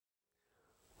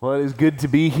Well, it is good to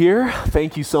be here.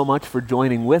 Thank you so much for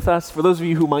joining with us. For those of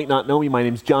you who might not know me, my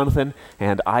name is Jonathan,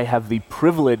 and I have the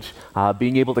privilege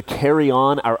being able to carry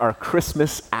on our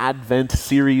Christmas Advent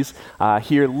series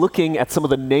here, looking at some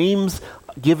of the names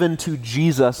given to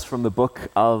Jesus from the book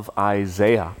of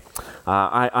Isaiah.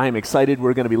 I am excited.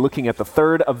 We're going to be looking at the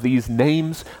third of these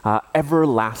names,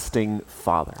 Everlasting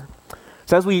Father.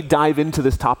 So as we dive into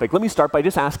this topic, let me start by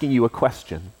just asking you a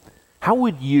question. How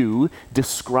would you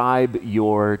describe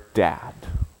your dad?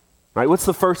 Right? What's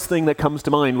the first thing that comes to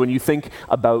mind when you think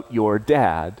about your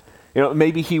dad? You know,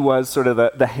 maybe he was sort of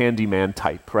the handyman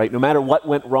type, right? No matter what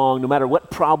went wrong, no matter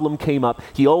what problem came up,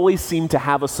 he always seemed to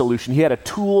have a solution. He had a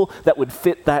tool that would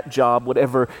fit that job,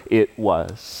 whatever it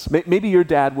was. Maybe your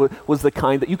dad was the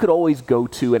kind that you could always go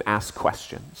to and ask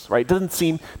questions, right? It doesn't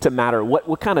seem to matter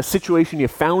what kind of situation you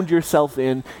found yourself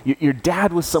in. Your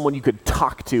dad was someone you could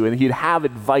talk to, and he'd have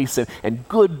advice and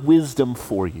good wisdom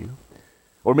for you.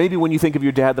 Or maybe when you think of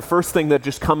your dad, the first thing that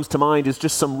just comes to mind is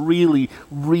just some really,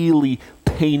 really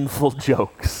painful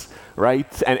jokes,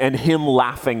 right? And him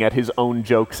laughing at his own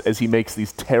jokes as he makes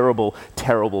these terrible,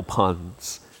 terrible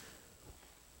puns.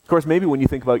 Of course, maybe when you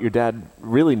think about your dad,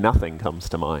 really nothing comes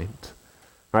to mind.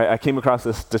 Right? I came across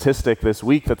a statistic this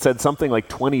week that said something like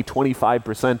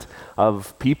 25%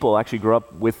 of people actually grew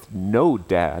up with no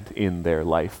dad in their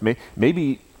life.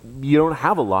 Maybe you don't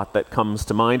have a lot that comes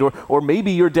to mind, or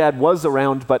maybe your dad was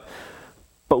around, but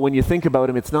when you think about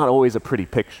him, it's not always a pretty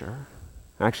picture.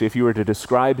 Actually, if you were to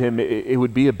describe him, it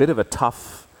would be a bit of a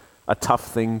tough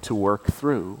thing to work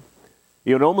through.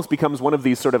 You know, it almost becomes one of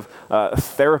these sort of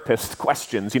therapist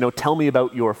questions, tell me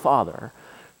about your father,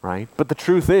 right? But the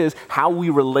truth is, how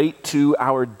we relate to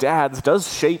our dads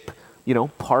does shape,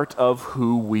 part of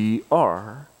who we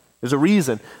are. There's a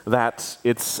reason that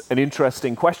it's an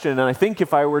interesting question, and I think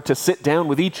if I were to sit down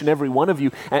with each and every one of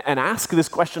you and ask this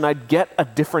question, I'd get a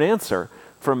different answer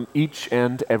from each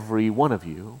and every one of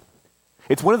you.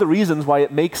 It's one of the reasons why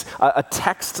it makes a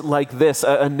text like this,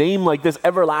 a name like this,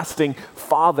 Everlasting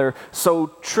Father, so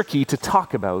tricky to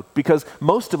talk about, because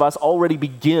most of us already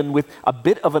begin with a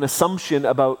bit of an assumption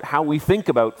about how we think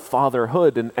about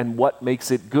fatherhood and what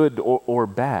makes it good or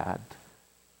bad.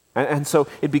 And so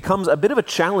it becomes a bit of a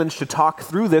challenge to talk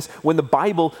through this when the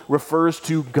Bible refers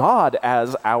to God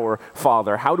as our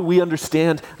Father. How do we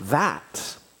understand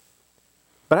that?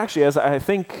 But actually,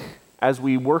 as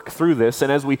we work through this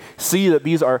and as we see that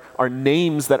these are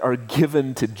names that are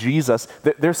given to Jesus,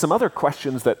 there's some other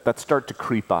questions that start to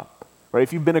creep up. Right?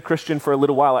 If you've been a Christian for a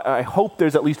little while, I hope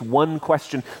there's at least one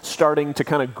question starting to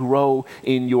kind of grow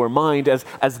in your mind as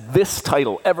this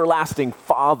title, Everlasting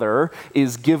Father,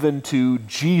 is given to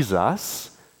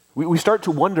Jesus. We start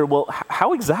to wonder, well,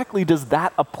 how exactly does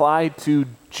that apply to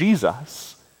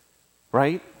Jesus?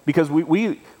 Right? Because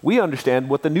we understand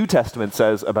what the New Testament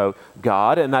says about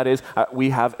God, and that is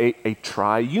we have a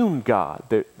triune God.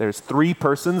 There's three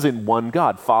persons in one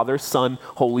God, Father, Son,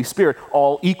 Holy Spirit,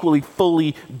 all equally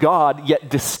fully God, yet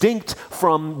distinct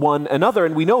from one another.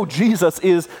 And we know Jesus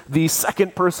is the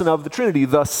second person of the Trinity,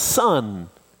 the Son.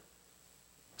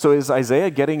 So is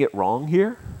Isaiah getting it wrong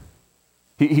here?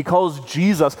 He calls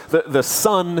Jesus the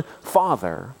Son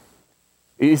Father.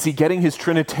 Is he getting his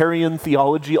Trinitarian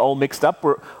theology all mixed up,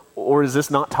 or is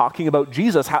this not talking about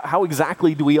Jesus? How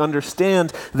exactly do we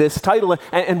understand this title?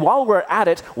 And while we're at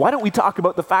it, why don't we talk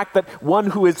about the fact that one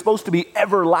who is supposed to be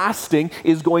everlasting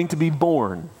is going to be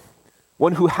born?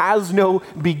 One who has no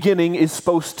beginning is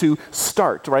supposed to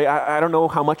start, right? I don't know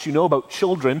how much you know about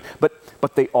children,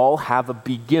 but they all have a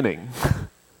beginning.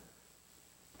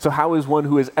 So how is one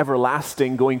who is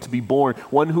everlasting going to be born?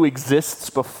 One who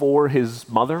exists before his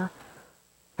mother?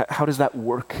 How does that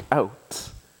work out?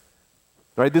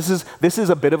 Right? This is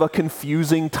a bit of a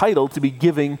confusing title to be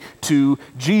giving to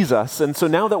Jesus. And so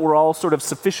now that we're all sort of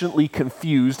sufficiently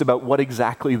confused about what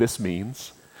exactly this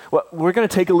means, well, we're going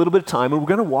to take a little bit of time and we're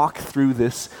going to walk through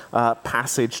this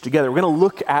passage together. We're going to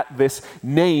look at this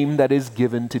name that is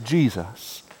given to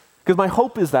Jesus. Because my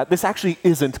hope is that this actually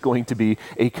isn't going to be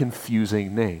a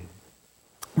confusing name.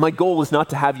 My goal is not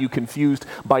to have you confused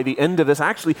by the end of this.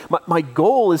 Actually, my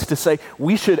goal is to say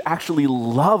we should actually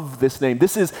love this name.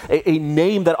 This is a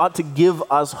name that ought to give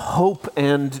us hope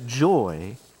and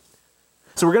joy.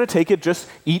 So we're going to take it just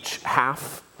each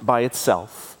half by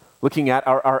itself, looking at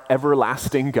our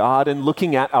everlasting God and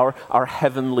looking at our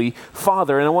heavenly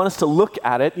Father. And I want us to look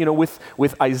at it,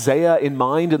 with Isaiah in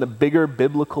mind and the bigger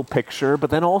biblical picture, but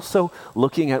then also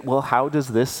looking at, well, how does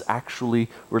this actually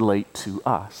relate to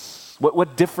us?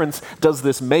 What difference does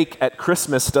this make at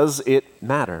Christmas? Does it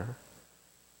matter?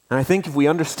 And I think if we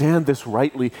understand this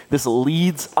rightly, this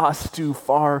leads us to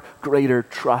far greater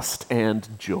trust and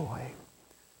joy.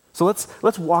 So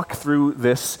let's walk through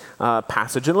this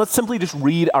passage, and let's simply just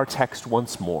read our text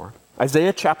once more.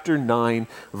 Isaiah chapter 9,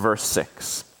 verse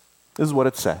 6. This is what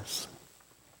it says.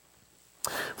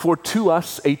 For to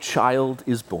us a child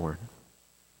is born,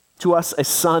 to us a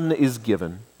son is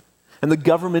given, and the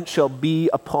government shall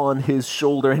be upon his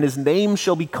shoulder, and his name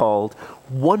shall be called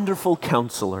Wonderful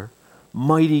Counselor,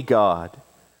 Mighty God,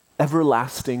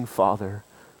 Everlasting Father,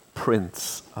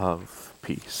 Prince of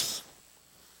Peace.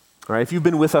 All right, if you've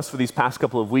been with us for these past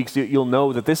couple of weeks, you'll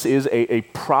know that this is a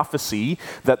prophecy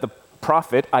that the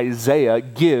prophet Isaiah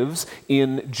gives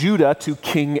in Judah to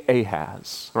King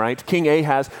Ahaz. Right? King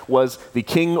Ahaz was the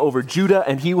king over Judah,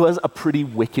 and he was a pretty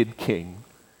wicked king.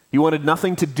 He wanted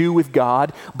nothing to do with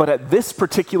God, but at this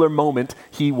particular moment,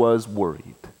 he was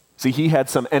worried. See, he had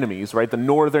some enemies, right? The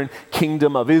northern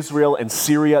kingdom of Israel and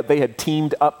Syria, they had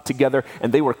teamed up together,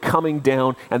 and they were coming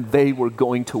down, and they were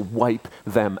going to wipe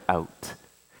them out.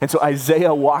 And so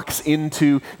Isaiah walks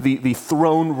into the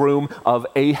throne room of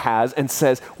Ahaz and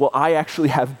says, well, I actually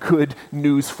have good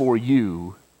news for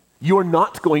you. You're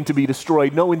not going to be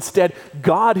destroyed. No, instead,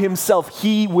 God himself,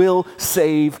 he will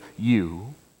save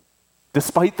you.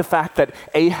 Despite the fact that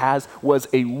Ahaz was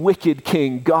a wicked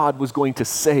king, God was going to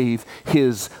save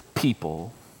his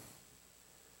people.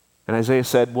 And Isaiah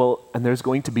said, well, and there's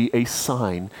going to be a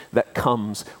sign that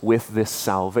comes with this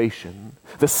salvation.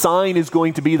 The sign is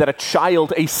going to be that a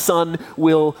child, a son,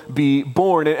 will be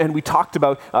born. And we talked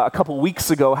about a couple weeks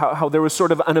ago how there was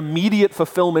sort of an immediate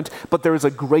fulfillment, but there is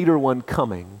a greater one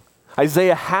coming.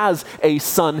 Isaiah has a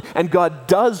son, and God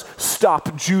does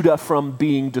stop Judah from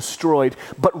being destroyed.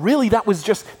 But really, that was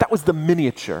the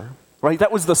miniature. Right?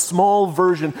 That was the small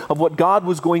version of what God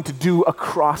was going to do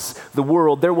across the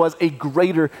world. There was a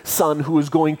greater son who was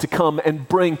going to come and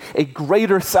bring a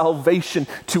greater salvation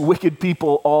to wicked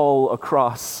people all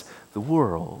across the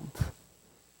world.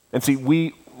 And see,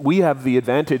 we have the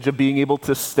advantage of being able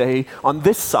to stay on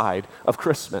this side of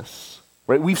Christmas.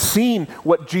 Right? We've seen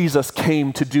what Jesus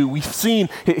came to do. We've seen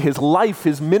his life,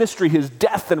 his ministry, his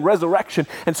death and resurrection.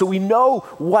 And so we know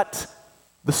what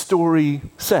the story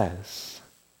says.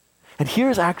 And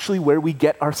here's actually where we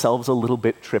get ourselves a little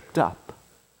bit tripped up.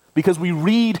 Because we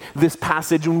read this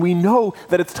passage and we know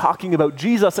that it's talking about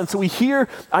Jesus, and so we hear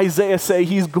Isaiah say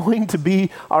he's going to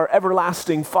be our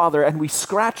everlasting Father, and we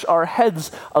scratch our heads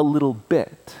a little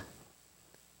bit.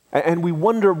 And we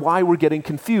wonder why we're getting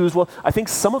confused. Well, I think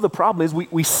some of the problem is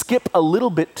we skip a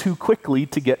little bit too quickly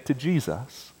to get to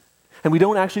Jesus. And we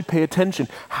don't actually pay attention.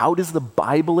 How does the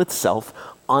Bible itself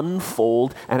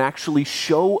unfold and actually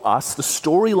show us the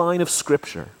storyline of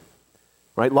Scripture?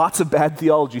 Right? Lots of bad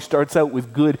theology starts out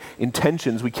with good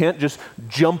intentions. We can't just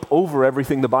jump over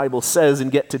everything the Bible says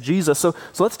and get to Jesus. So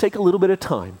let's take a little bit of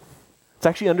time. Let's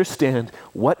actually understand,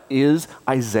 what is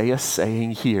Isaiah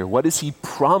saying here? What is he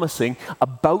promising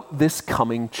about this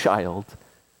coming child?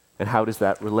 And how does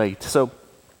that relate? So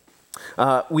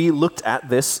we looked at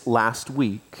this last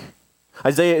week.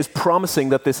 Isaiah is promising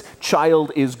that this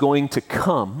child is going to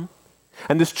come,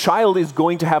 and this child is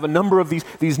going to have a number of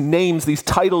these names, these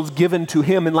titles given to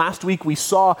him. And last week we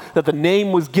saw that the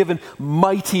name was given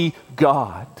Mighty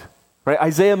God. Right?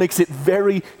 Isaiah makes it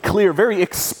very clear, very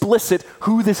explicit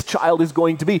who this child is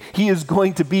going to be. He is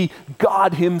going to be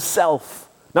God himself,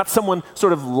 not someone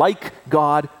sort of like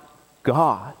God,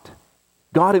 God.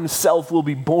 God himself will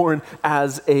be born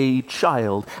as a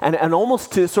child. And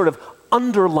almost to sort of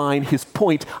underline his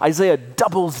point, Isaiah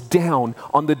doubles down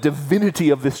on the divinity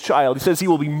of this child. He says he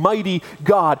will be Mighty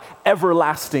God,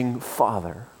 Everlasting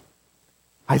Father.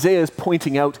 Isaiah is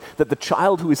pointing out that the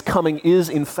child who is coming is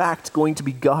in fact going to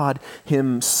be God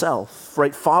himself.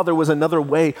 Right? Father was another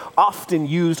way often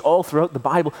used all throughout the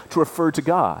Bible to refer to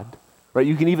God. Right?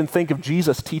 You can even think of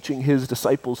Jesus teaching his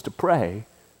disciples to pray.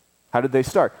 How did they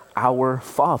start? Our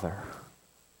Father.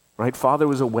 Right? Father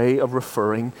was a way of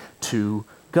referring to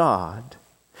God.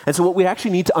 And so what we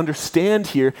actually need to understand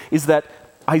here is that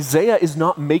Isaiah is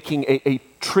not making a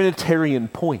Trinitarian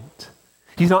point.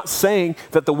 He's not saying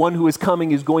that the one who is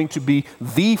coming is going to be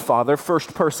the Father,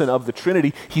 first person of the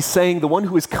Trinity. He's saying the one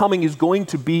who is coming is going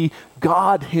to be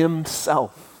God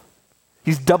himself.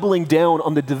 He's doubling down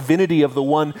on the divinity of the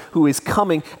one who is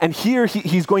coming. And here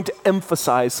he's going to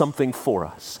emphasize something for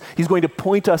us. He's going to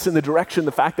point us in the direction,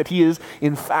 the fact that he is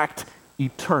in fact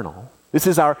eternal. This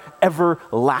is our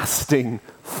everlasting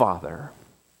Father,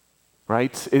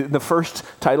 right? In the first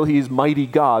title, he is Mighty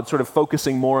God, sort of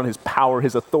focusing more on his power,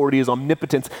 his authority, his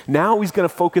omnipotence. Now he's going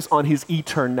to focus on his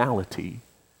eternality,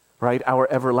 right? Our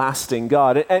everlasting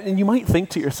God. And you might think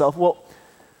to yourself, well,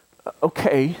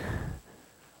 okay,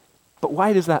 but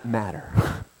why does that matter?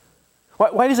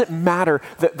 Why does it matter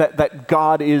that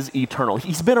God is eternal?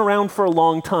 He's been around for a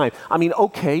long time. I mean,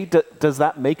 okay, does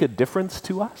that make a difference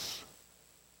to us?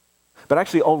 But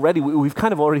actually already, we've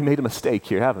kind of already made a mistake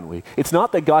here, haven't we? It's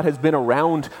not that God has been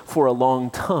around for a long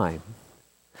time.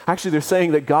 Actually, they're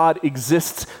saying that God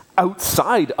exists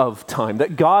outside of time,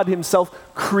 that God himself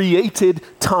created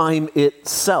time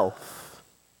itself.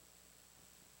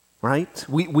 Right?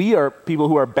 We are people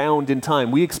who are bound in time.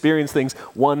 We experience things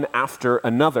one after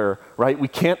another, right? We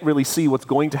can't really see what's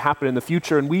going to happen in the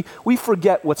future, and we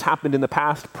forget what's happened in the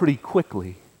past pretty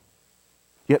quickly.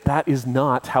 Yet that is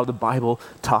not how the Bible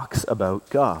talks about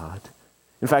God.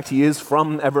 In fact, he is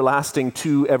from everlasting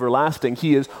to everlasting.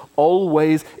 He is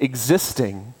always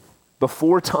existing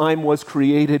before time was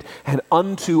created, and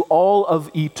unto all of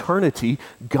eternity,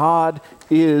 God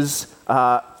is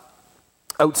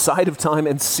outside of time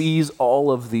and sees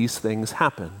all of these things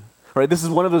happen. Right? This is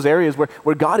one of those areas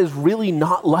where God is really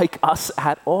not like us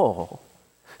at all.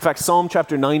 In fact, Psalm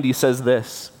chapter 90 says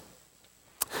this.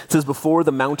 It says, "Before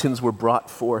the mountains were brought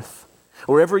forth,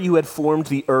 wherever you had formed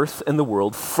the earth and the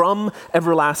world, from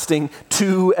everlasting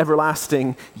to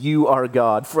everlasting, you are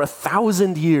God. For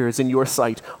 1,000 years in your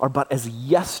sight are but as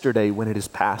yesterday when it is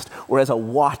past, or as a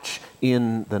watch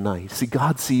in the night." See,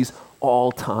 God sees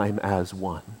all time as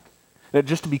one. Now,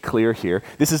 just to be clear here,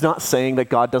 this is not saying that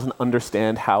God doesn't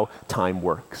understand how time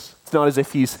works. It's not as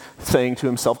if he's saying to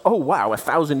himself, "Oh, wow,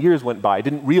 1,000 years went by. I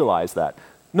didn't realize that."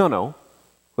 No.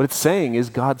 What it's saying is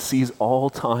God sees all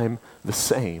time the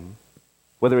same.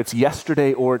 Whether it's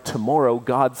yesterday or tomorrow,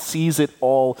 God sees it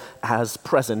all as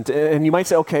present. And you might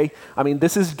say, okay, I mean,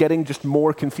 this is getting just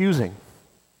more confusing.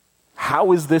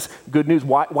 How is this good news?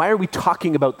 Why are we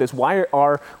talking about this? Why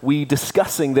are we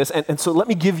discussing this? And so let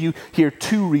me give you here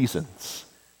two reasons.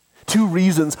 Two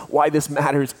reasons why this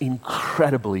matters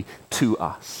incredibly to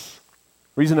us.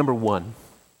 Reason number one.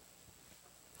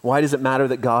 Why does it matter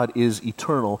that God is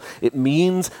eternal? It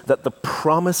means that the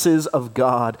promises of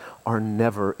God are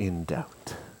never in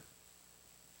doubt.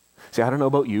 See, I don't know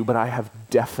about you, but I have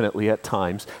definitely at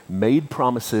times made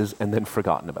promises and then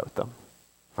forgotten about them,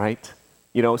 right?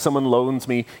 You know, someone loans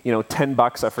me,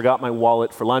 $10. I forgot my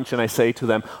wallet for lunch, and I say to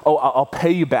them, "Oh, I'll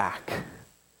pay you back."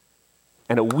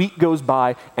 And a week goes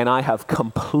by, and I have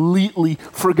completely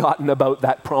forgotten about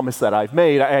that promise that I've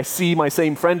made. I see my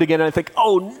same friend again, and I think,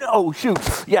 "Oh no, shoot,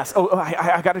 yes,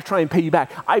 I got to try and pay you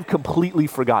back." I've completely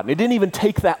forgotten. It didn't even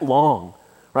take that long,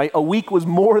 right? A week was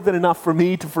more than enough for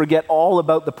me to forget all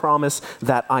about the promise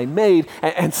that I made.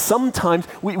 And sometimes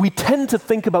we tend to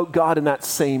think about God in that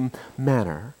same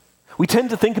manner. We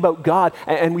tend to think about God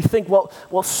and we think,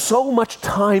 well, so much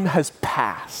time has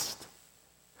passed.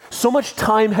 So much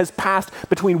time has passed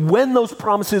between when those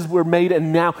promises were made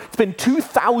and now. It's been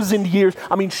 2,000 years.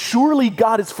 I mean, surely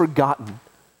God has forgotten.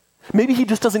 Maybe he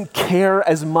just doesn't care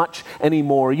as much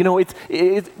anymore.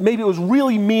 Maybe it was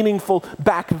really meaningful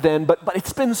back then, but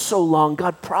it's been so long,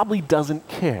 God probably doesn't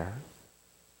care.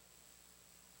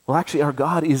 Well, actually, our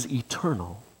God is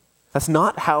eternal. That's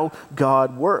not how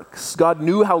God works. God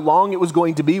knew how long it was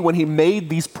going to be when he made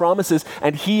these promises,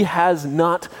 and he has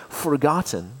not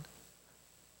forgotten.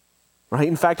 Right?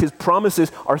 In fact, his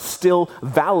promises are still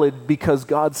valid because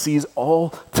God sees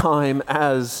all time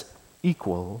as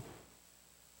equal.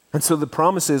 And so the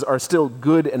promises are still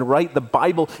good and right. The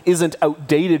Bible isn't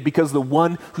outdated because the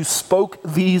one who spoke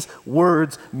these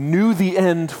words knew the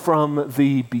end from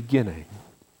the beginning.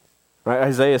 Right?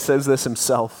 Isaiah says this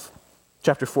himself.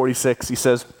 Chapter 46, he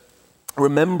says,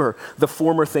 "Remember the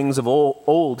former things of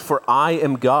old, for I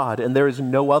am God and there is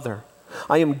no other.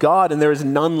 I am God and there is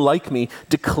none like me,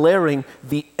 declaring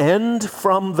the end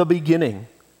from the beginning.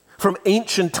 From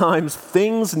ancient times,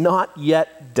 things not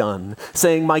yet done,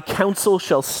 saying, my counsel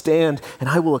shall stand and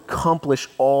I will accomplish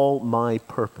all my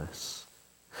purpose."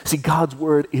 See, God's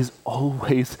word is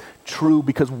always true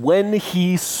because when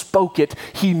he spoke it,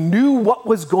 he knew what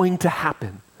was going to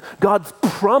happen. God's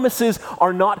promises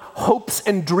are not hopes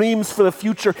and dreams for the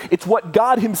future. It's what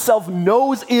God himself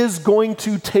knows is going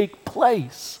to take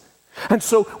place. And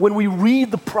so when we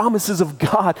read the promises of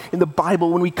God in the Bible,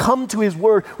 when we come to his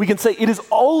word, we can say it is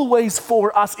always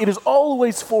for us. It is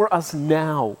always for us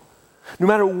now. No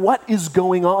matter what is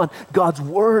going on, God's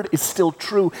word is still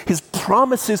true. His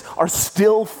promises are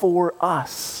still for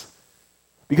us.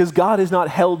 Because God is not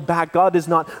held back. God is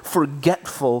not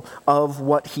forgetful of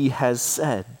what he has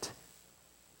said.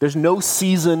 There's no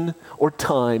season or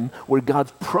time where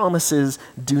God's promises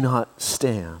do not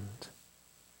stand.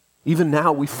 Even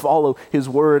now we follow his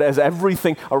word as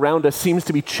everything around us seems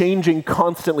to be changing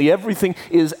constantly. Everything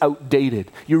is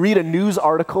outdated. You read a news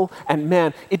article and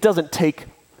man, it doesn't take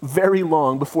very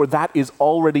long before that is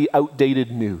already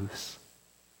outdated news.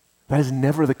 That is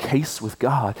never the case with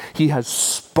God. He has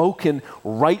spoken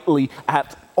rightly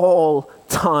at all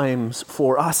times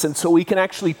for us, and so we can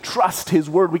actually trust his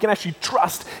word. We can actually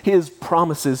trust his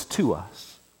promises to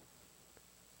us.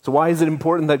 So why is it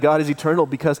important that God is eternal?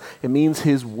 Because it means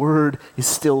his word is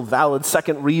still valid.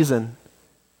 Second reason,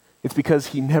 it's because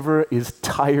he never is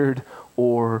tired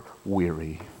or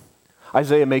weary.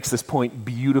 Isaiah makes this point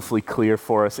beautifully clear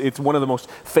for us. It's one of the most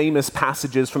famous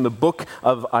passages from the book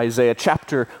of Isaiah,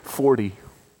 chapter 40.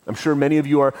 I'm sure many of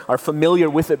you are familiar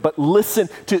with it, but listen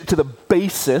to the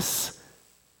basis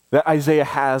that Isaiah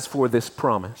has for this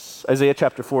promise. Isaiah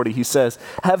chapter 40, he says,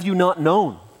 "Have you not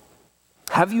known?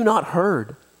 Have you not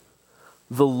heard?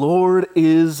 The Lord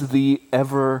is the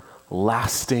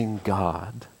everlasting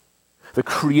God, the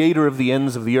creator of the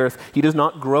ends of the earth. He does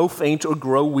not grow faint or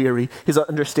grow weary. His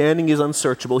understanding is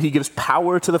unsearchable. He gives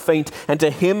power to the faint, and to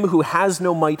him who has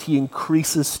no might he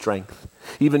increases strength.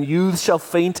 Even youths shall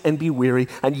faint and be weary,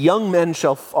 and young men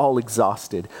shall fall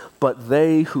exhausted. But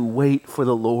they who wait for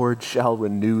the Lord shall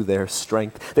renew their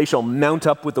strength. They shall mount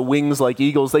up with the wings like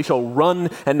eagles. They shall run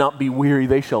and not be weary.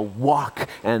 They shall walk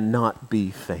and not be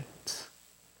faint."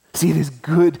 See, it is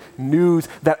good news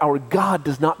that our God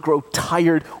does not grow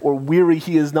tired or weary.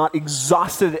 He is not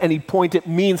exhausted at any point. It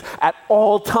means at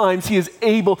all times he is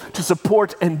able to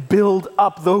support and build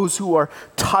up those who are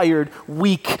tired,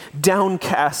 weak,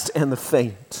 downcast, and the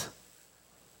faint.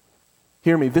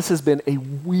 Hear me, this has been a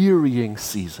wearying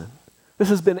season. This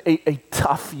has been a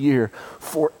tough year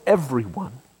for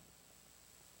everyone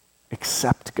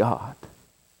except God.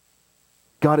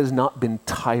 God has not been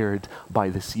tired by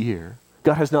this year.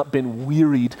 God has not been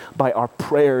wearied by our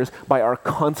prayers, by our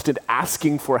constant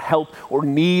asking for help or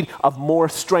need of more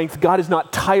strength. God is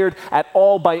not tired at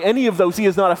all by any of those. He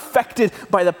is not affected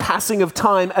by the passing of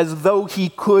time as though he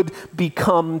could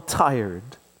become tired.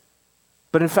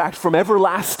 But in fact, from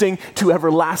everlasting to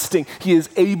everlasting, he is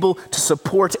able to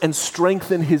support and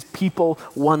strengthen his people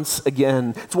once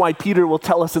again. It's why Peter will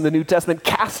tell us in the New Testament,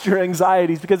 cast your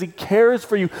anxieties, because he cares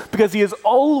for you, because he is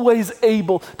always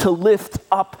able to lift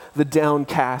up the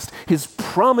downcast. His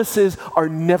promises are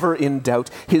never in doubt.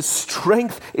 His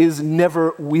strength is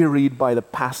never wearied by the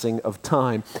passing of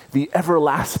time. The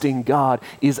everlasting God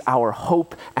is our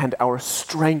hope and our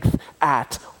strength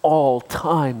at all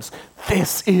times.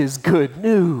 This is good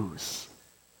news.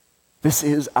 This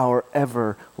is our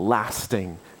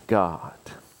everlasting God.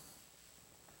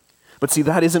 But see,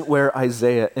 that isn't where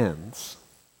Isaiah ends.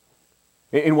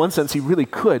 In one sense, he really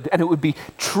could, and it would be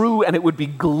true and it would be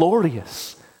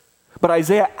glorious. But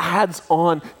Isaiah adds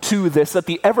on to this that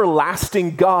the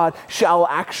everlasting God shall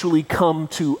actually come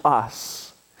to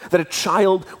us. That a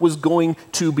child was going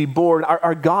to be born.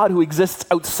 Our God who exists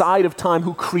outside of time,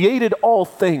 who created all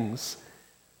things,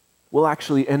 will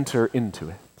actually enter into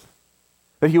it.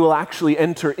 That he will actually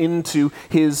enter into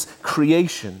his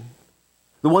creation.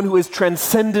 The one who is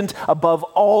transcendent above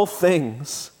all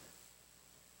things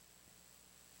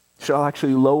shall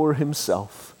actually lower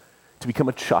himself to become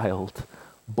a child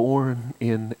born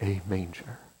in a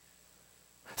manger.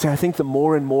 See, I think the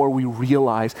more and more we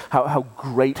realize how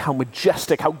great, how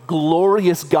majestic, how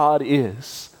glorious God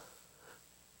is,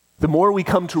 the more we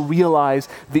come to realize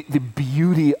the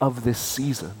beauty of this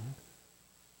season,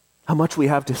 how much we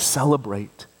have to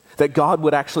celebrate, that God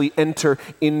would actually enter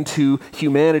into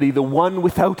humanity. The one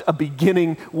without a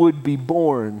beginning would be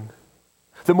born.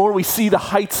 The more we see the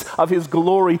heights of his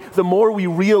glory, the more we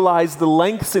realize the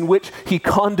lengths in which he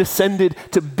condescended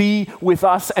to be with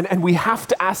us. And we have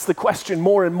to ask the question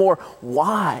more and more,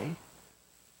 why?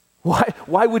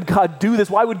 Why would God do this?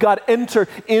 Why would God enter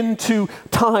into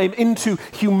time, into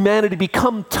humanity,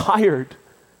 become tired?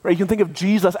 Right? You can think of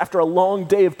Jesus after a long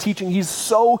day of teaching. He's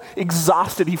so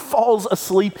exhausted. He falls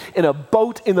asleep in a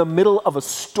boat in the middle of a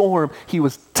storm. He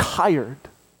was tired.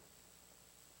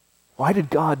 Why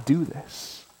did God do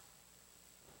this?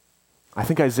 I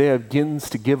think Isaiah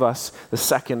begins to give us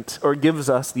gives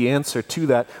us the answer to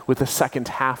that with the second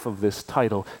half of this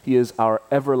title. He is our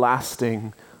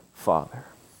everlasting Father.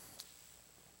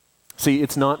 See,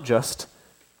 it's not just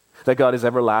that God is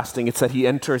everlasting, it's that he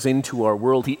enters into our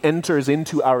world, he enters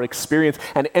into our experience,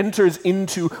 and enters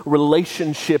into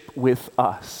relationship with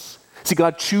us. See,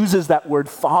 God chooses that word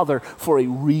Father for a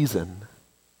reason.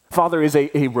 Father is a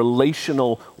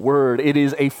relational word. It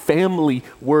is a family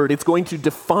word. It's going to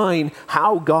define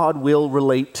how God will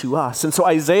relate to us. And so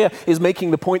Isaiah is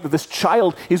making the point that this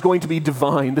child is going to be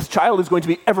divine. This child is going to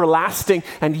be everlasting,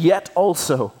 and yet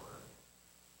also,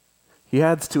 he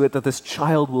adds to it that this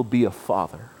child will be a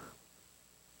father.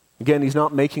 Again, he's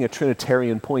not making a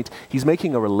Trinitarian point. He's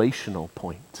making a relational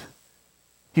point.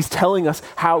 He's telling us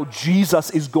how Jesus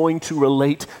is going to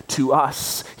relate to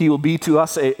us. He will be to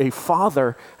us a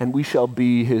father, and we shall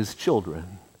be his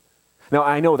children. Now,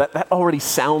 I know that already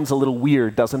sounds a little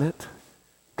weird, doesn't it?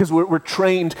 Because we're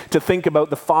trained to think about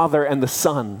the Father and the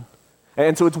Son.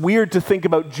 And so it's weird to think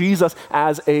about Jesus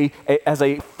as a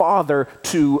father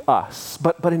to us.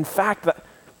 But in fact,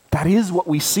 that is what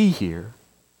we see here.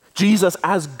 Jesus,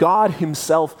 as God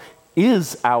himself,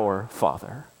 is our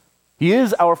Father. He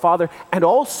is our Father, and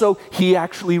also he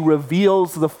actually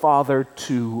reveals the Father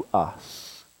to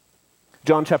us.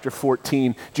 John chapter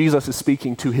 14, Jesus is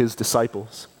speaking to his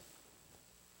disciples.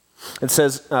 It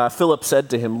says, Philip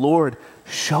said to him, "Lord,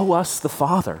 show us the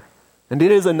Father, and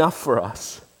it is enough for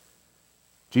us."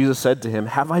 Jesus said to him,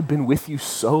 "Have I been with you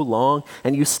so long,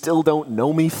 and you still don't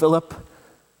know me, Philip?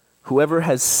 Whoever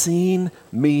has seen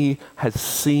me has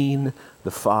seen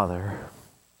the Father."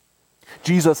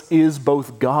 Jesus is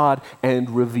both God and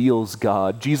reveals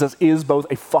God. Jesus is both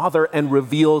a father and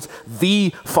reveals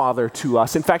the Father to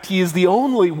us. In fact, he is the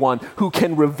only one who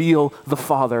can reveal the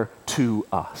Father to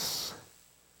us.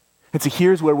 And so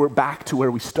here's where we're back to where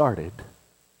we started.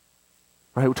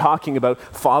 Right? We're talking about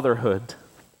fatherhood.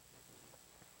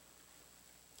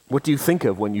 What do you think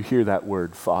of when you hear that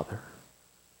word, father?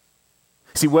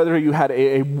 See, whether you had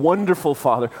a wonderful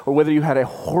father or whether you had a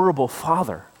horrible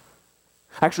father,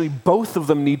 actually, both of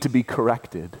them need to be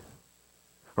corrected,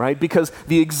 right? Because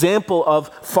the example of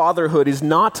fatherhood is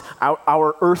not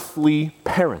our earthly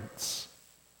parents.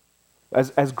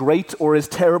 As great or as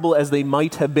terrible as they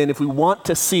might have been, if we want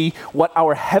to see what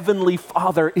our heavenly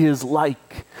Father is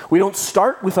like, we don't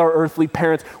start with our earthly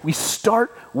parents, we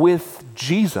start with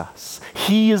Jesus.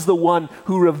 He is the one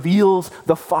who reveals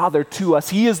the Father to us.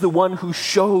 He is the one who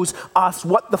shows us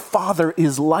what the Father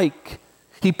is like.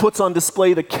 He puts on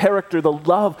display the character, the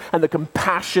love, and the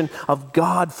compassion of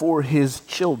God for his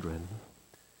children.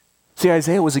 See,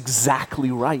 Isaiah was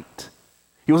exactly right.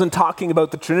 He wasn't talking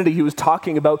about the Trinity. He was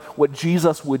talking about what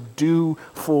Jesus would do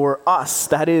for us.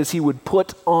 That is, he would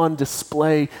put on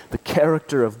display the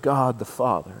character of God the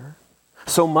Father.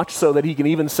 So much so that he can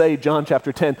even say, John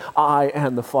chapter 10, "I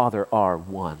and the Father are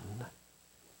one."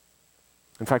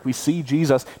 In fact, we see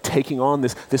Jesus taking on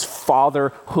this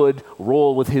fatherhood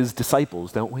role with his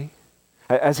disciples, don't we?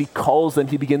 As he calls them,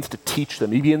 he begins to teach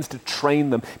them. He begins to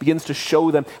train them, begins to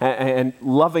show them and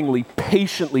lovingly,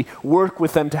 patiently work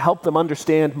with them to help them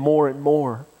understand more and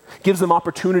more. Gives them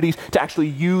opportunities to actually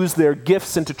use their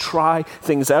gifts and to try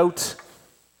things out.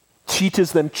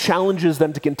 Teaches them, challenges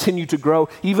them to continue to grow,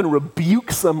 even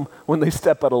rebukes them when they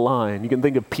step out of line. You can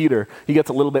think of Peter. He gets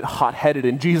a little bit hot-headed,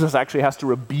 and Jesus actually has to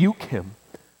rebuke him.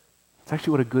 It's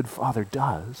actually what a good father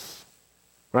does,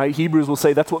 right? Hebrews will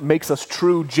say that's what makes us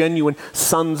true, genuine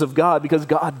sons of God, because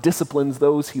God disciplines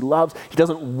those he loves. He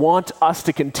doesn't want us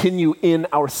to continue in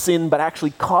our sin, but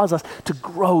actually cause us to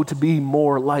grow to be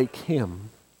more like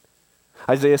him.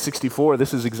 Isaiah 64,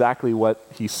 this is exactly what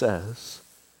he says.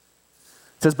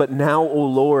 It says, "But now, O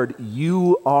Lord,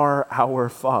 you are our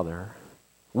Father.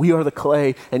 We are the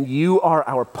clay, and you are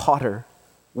our potter.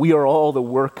 We are all the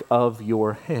work of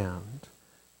your hand."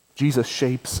 Jesus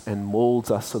shapes and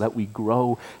molds us so that we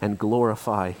grow and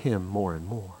glorify him more and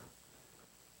more.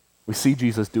 We see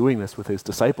Jesus doing this with his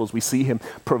disciples. We see him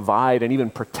provide and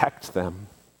even protect them.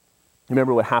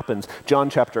 Remember what happens. John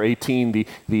chapter 18,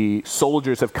 the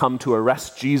soldiers have come to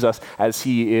arrest Jesus as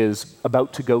he is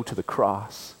about to go to the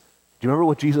cross. Do you remember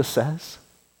what Jesus says?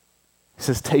 He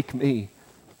says, "Take me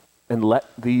and let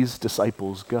these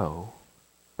disciples go."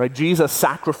 Right? Jesus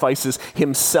sacrifices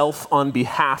himself on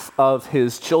behalf of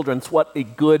his children. It's what a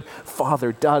good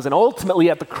father does. And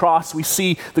ultimately at the cross, we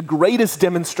see the greatest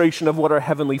demonstration of what our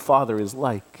heavenly Father is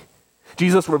like.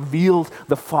 Jesus revealed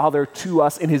the Father to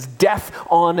us in his death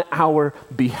on our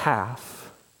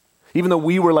behalf. Even though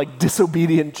we were like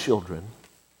disobedient children,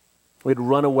 we had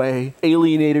run away,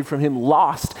 alienated from him,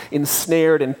 lost,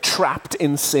 ensnared, and trapped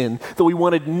in sin. Though we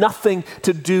wanted nothing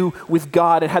to do with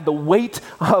God and had the weight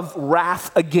of wrath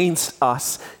against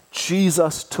us,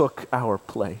 Jesus took our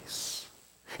place.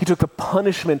 He took the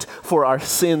punishment for our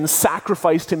sins,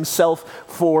 sacrificed himself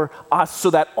for us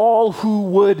so that all who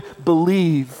would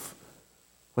believe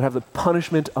would have the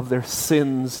punishment of their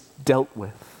sins dealt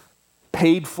with.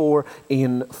 Paid for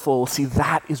in full. See,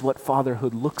 that is what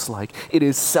fatherhood looks like. It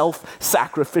is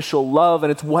self-sacrificial love, and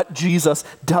it's what Jesus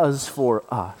does for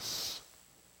us.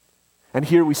 And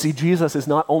here we see Jesus is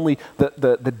not only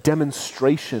the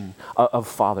demonstration of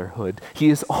fatherhood, he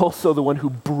is also the one who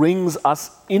brings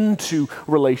us into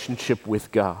relationship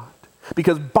with God.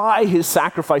 Because by his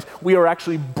sacrifice, we are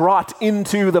actually brought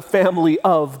into the family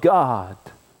of God.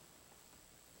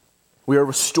 We are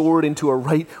restored into a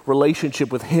right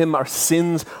relationship with him. Our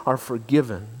sins are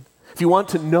forgiven. If you want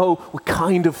to know what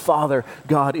kind of Father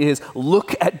God is,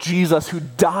 look at Jesus who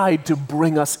died to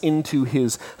bring us into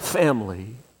his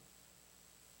family.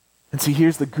 And see,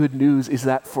 here's the good news, is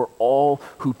that for all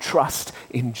who trust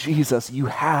in Jesus, you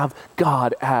have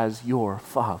God as your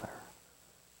Father.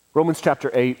 Romans chapter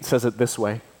 8 says it this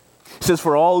way. It says,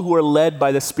 "For all who are led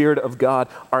by the Spirit of God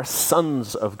are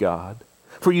sons of God.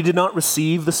 For you did not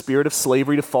receive the spirit of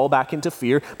slavery to fall back into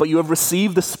fear, but you have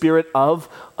received the spirit of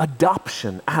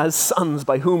adoption as sons,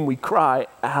 by whom we cry,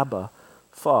 Abba,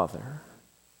 Father."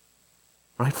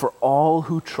 Right? For all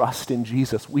who trust in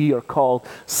Jesus, we are called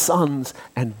sons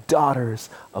and daughters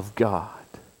of God,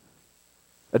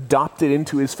 adopted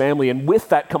into his family, and with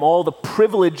that come all the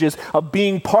privileges of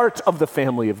being part of the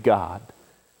family of God.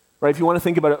 Right? If you want to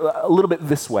think about it a little bit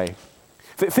this way,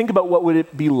 think about what would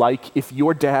it be like if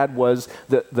your dad was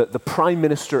the Prime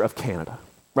Minister of Canada,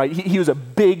 right? He was a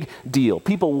big deal.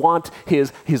 People want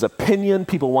his opinion.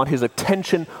 People want his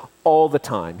attention all the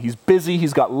time. He's busy.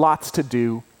 He's got lots to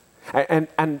do.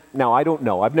 And now I don't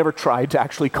know. I've never tried to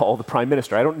actually call the Prime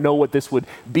Minister. I don't know what this would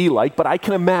be like, but I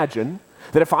can imagine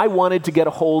that if I wanted to get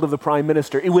a hold of the Prime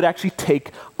Minister, it would actually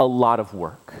take a lot of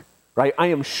work. Right? I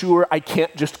am sure I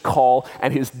can't just call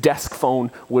and his desk phone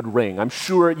would ring. I'm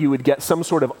sure you would get some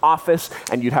sort of office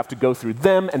and you'd have to go through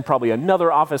them and probably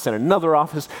another office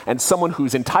and someone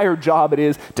whose entire job it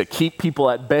is to keep people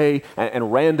at bay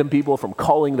and random people from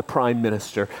calling the Prime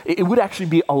Minister. It would actually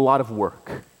be a lot of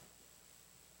work.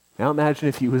 Now imagine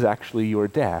if he was actually your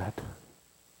dad.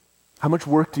 How much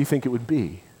work do you think it would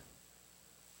be?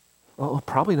 Well,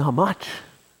 probably not much.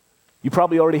 You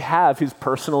probably already have his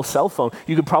personal cell phone.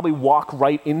 You could probably walk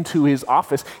right into his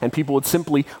office and people would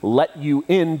simply let you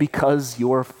in because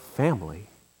you're family.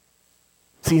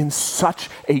 See, in such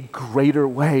a greater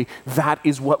way, that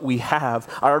is what we have.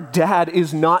 Our dad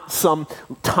is not some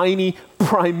tiny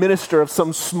prime minister of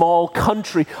some small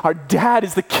country. Our dad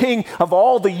is the king of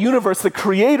all the universe, the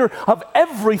creator of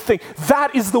everything.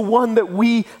 That is the one that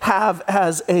we have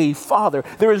as a father.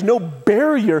 There is no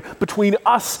barrier between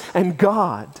us and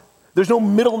God. There's no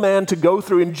middleman to go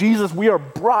through. In Jesus, we are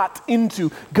brought into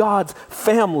God's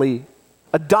family,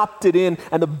 adopted in,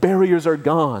 and the barriers are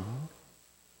gone.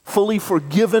 Fully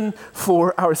forgiven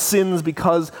for our sins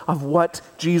because of what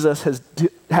Jesus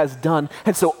has done.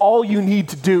 And so all you need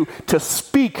to do to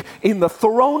speak in the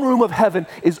throne room of heaven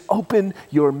is open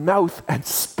your mouth and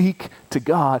speak to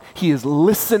God. He is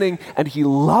listening and he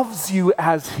loves you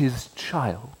as his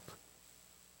child.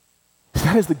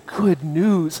 That is the good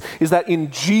news, is that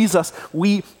in Jesus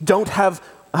we don't have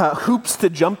hoops to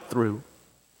jump through.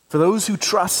 For those who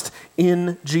trust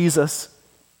in Jesus,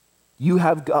 you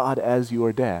have God as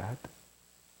your dad.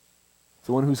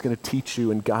 The one who's going to teach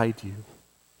you and guide you,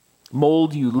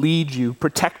 mold you, lead you,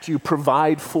 protect you,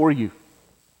 provide for you,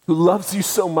 who loves you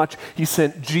so much, he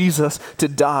sent Jesus to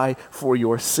die for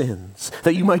your sins,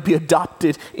 that you might be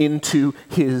adopted into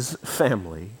his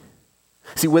family.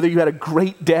 See, whether you had a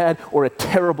great dad or a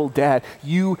terrible dad,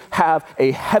 you have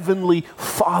a heavenly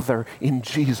Father in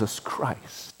Jesus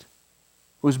Christ,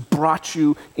 who has brought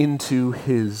you into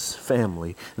his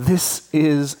family. This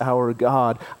is our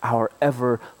God, our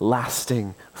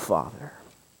everlasting Father.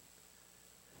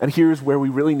 And here's where we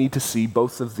really need to see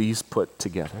both of these put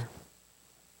together.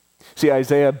 See,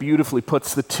 Isaiah beautifully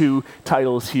puts the two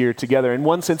titles here together. In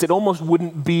one sense, it almost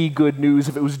wouldn't be good news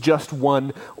if it was just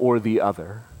one or the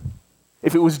other.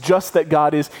 If it was just that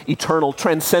God is eternal,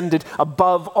 transcendent,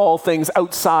 above all things,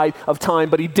 outside of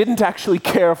time, but he didn't actually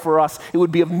care for us, it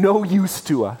would be of no use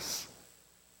to us.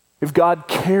 If God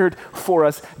cared for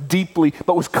us deeply,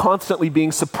 but was constantly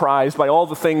being surprised by all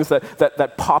the things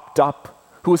that popped up,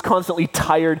 who was constantly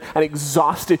tired and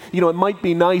exhausted, it might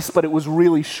be nice, but it was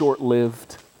really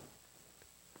short-lived.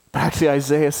 But actually,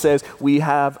 Isaiah says we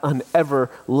have an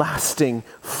everlasting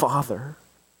Father.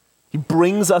 He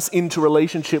brings us into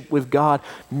relationship with God,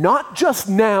 not just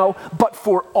now, but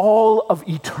for all of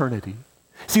eternity.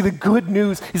 See, the good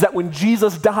news is that when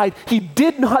Jesus died, he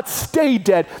did not stay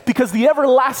dead because the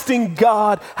everlasting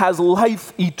God has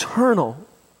life eternal.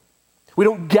 We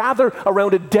don't gather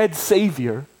around a dead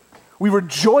Savior. We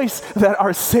rejoice that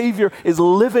our Savior is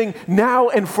living now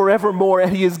and forevermore,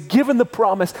 and he has given the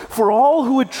promise for all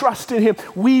who would trust in him,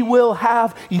 we will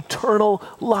have eternal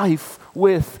life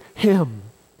with him.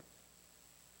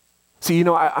 See,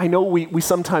 I know we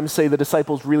sometimes say the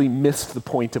disciples really missed the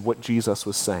point of what Jesus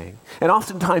was saying. And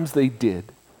oftentimes they did.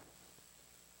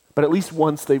 But at least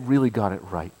once they really got it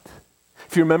right.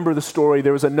 If you remember the story,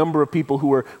 there was a number of people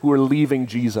who were leaving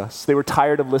Jesus. They were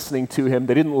tired of listening to him.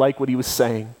 They didn't like what he was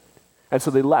saying. And so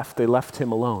they left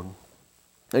him alone.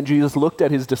 And Jesus looked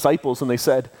at his disciples and he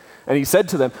said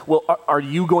to them, well, are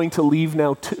you going to leave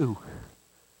now too?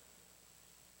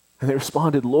 And they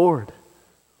responded, Lord,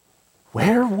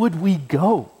 where would we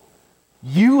go?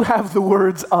 You have the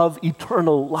words of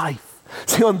eternal life.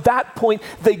 See, on that point,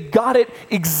 they got it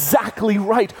exactly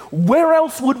right. Where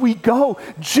else would we go?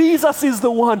 Jesus is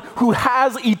the one who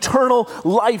has eternal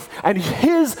life, and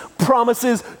his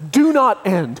promises do not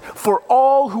end. For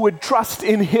all who would trust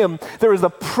in him, there is a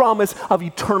promise of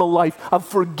eternal life, of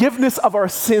forgiveness of our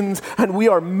sins, and we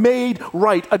are made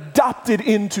right, adopted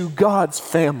into God's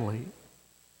family.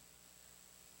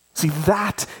 See,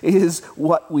 that is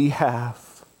what we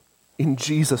have in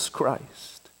Jesus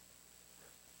Christ.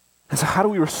 And so how do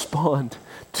we respond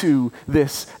to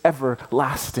this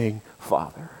everlasting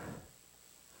Father?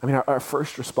 I mean, our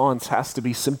first response has to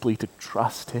be simply to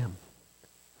trust him.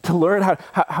 To learn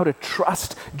how to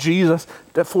trust Jesus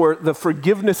for the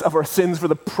forgiveness of our sins, for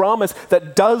the promise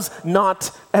that does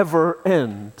not ever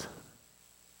end.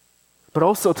 But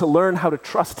also to learn how to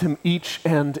trust him each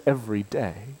and every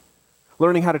day.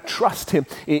 Learning how to trust him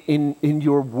in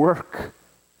your work,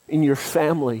 in your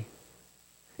family,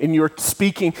 in your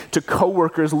speaking to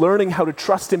coworkers, learning how to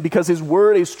trust him because his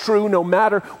word is true no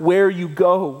matter where you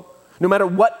go, no matter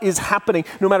what is happening,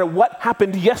 no matter what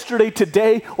happened yesterday,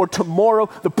 today, or tomorrow,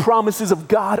 the promises of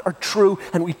God are true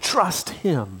and we trust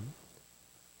him.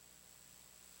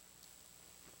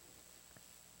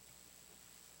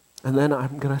 And then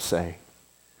I'm going to say,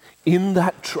 in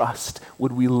that trust,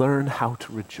 would we learn how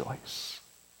to rejoice?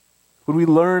 Would we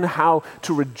learn how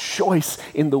to rejoice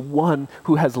in the one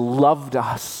who has loved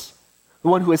us, the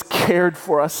one who has cared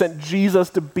for us, sent Jesus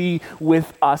to be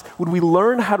with us? Would we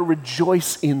learn how to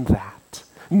rejoice in that,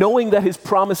 knowing that his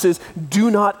promises do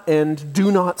not end,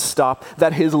 do not stop,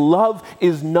 that his love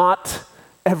is not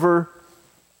ever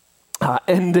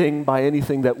ending by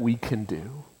anything that we can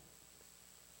do?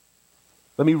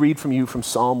 Let me read from you from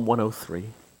Psalm 103.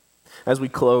 As we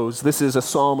close, this is a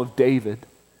psalm of David.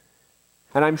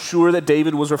 And I'm sure that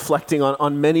David was reflecting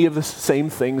on many of the same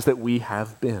things that we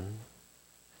have been.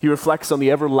 He reflects on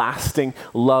the everlasting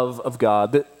love of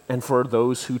God and for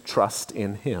those who trust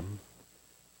in him.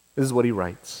 This is what he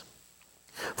writes.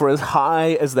 For as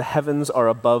high as the heavens are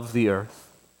above the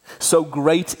earth, so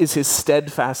great is his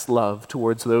steadfast love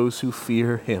towards those who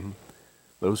fear him,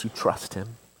 those who trust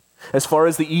him. As far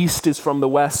as the east is from the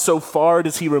west, so far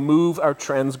does he remove our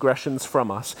transgressions from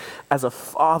us. As a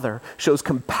father shows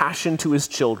compassion to his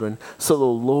children, so the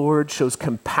Lord shows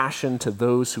compassion to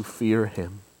those who fear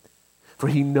him. For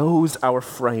he knows our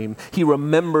frame. He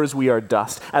remembers we are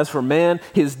dust. As for man,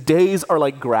 his days are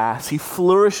like grass. He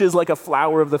flourishes like a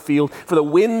flower of the field. For the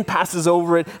wind passes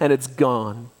over it and it's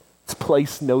gone. Its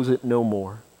place knows it no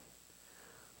more.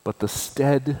 But the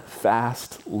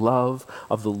steadfast love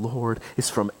of the Lord is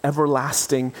from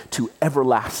everlasting to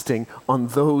everlasting on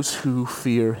those who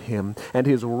fear him, and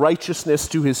his righteousness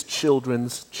to his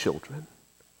children's children.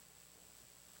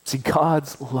 See,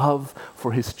 God's love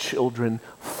for his children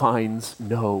finds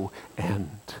no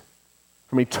end.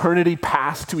 From eternity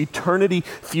past to eternity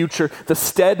future, the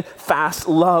steadfast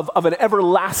love of an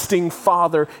everlasting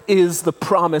Father is the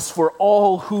promise for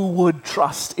all who would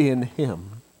trust in him.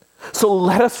 So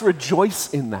let us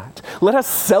rejoice in that. Let us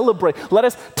celebrate. Let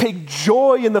us take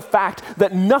joy in the fact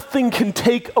that nothing can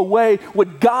take away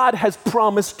what God has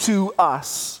promised to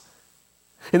us.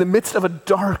 In the midst of a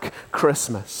dark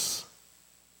Christmas,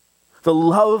 the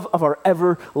love of our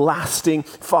everlasting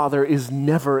Father is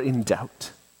never in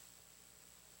doubt.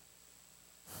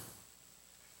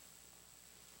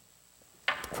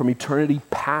 From eternity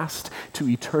past to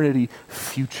eternity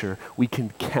future, we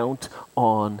can count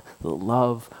on the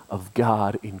love of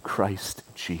God in Christ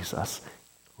Jesus.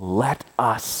 Let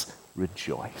us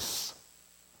rejoice.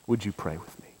 Would you pray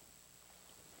with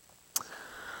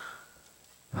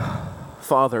me?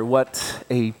 Father, what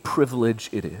a privilege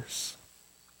it is,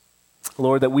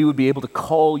 Lord, that we would be able to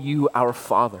call you our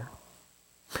Father,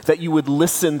 that you would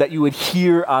listen, that you would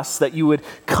hear us, that you would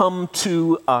come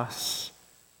to us.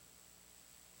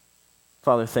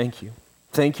 Father, thank you.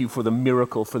 Thank you for the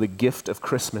miracle, for the gift of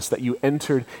Christmas, that you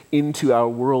entered into our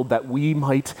world that we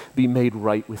might be made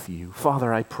right with you.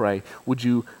 Father, I pray, would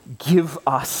you give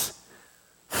us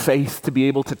faith to be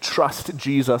able to trust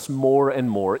Jesus more and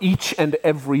more, each and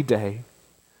every day,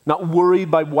 not worried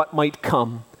by what might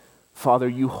come. Father,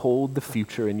 you hold the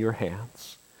future in your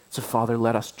hands. So, Father,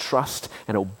 let us trust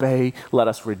and obey. Let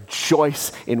us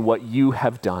rejoice in what you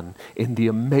have done, in the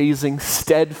amazing,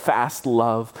 steadfast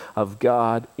love of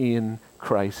God in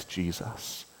Christ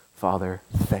Jesus. Father,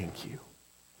 thank you.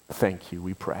 Thank you,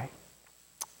 we pray.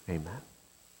 Amen.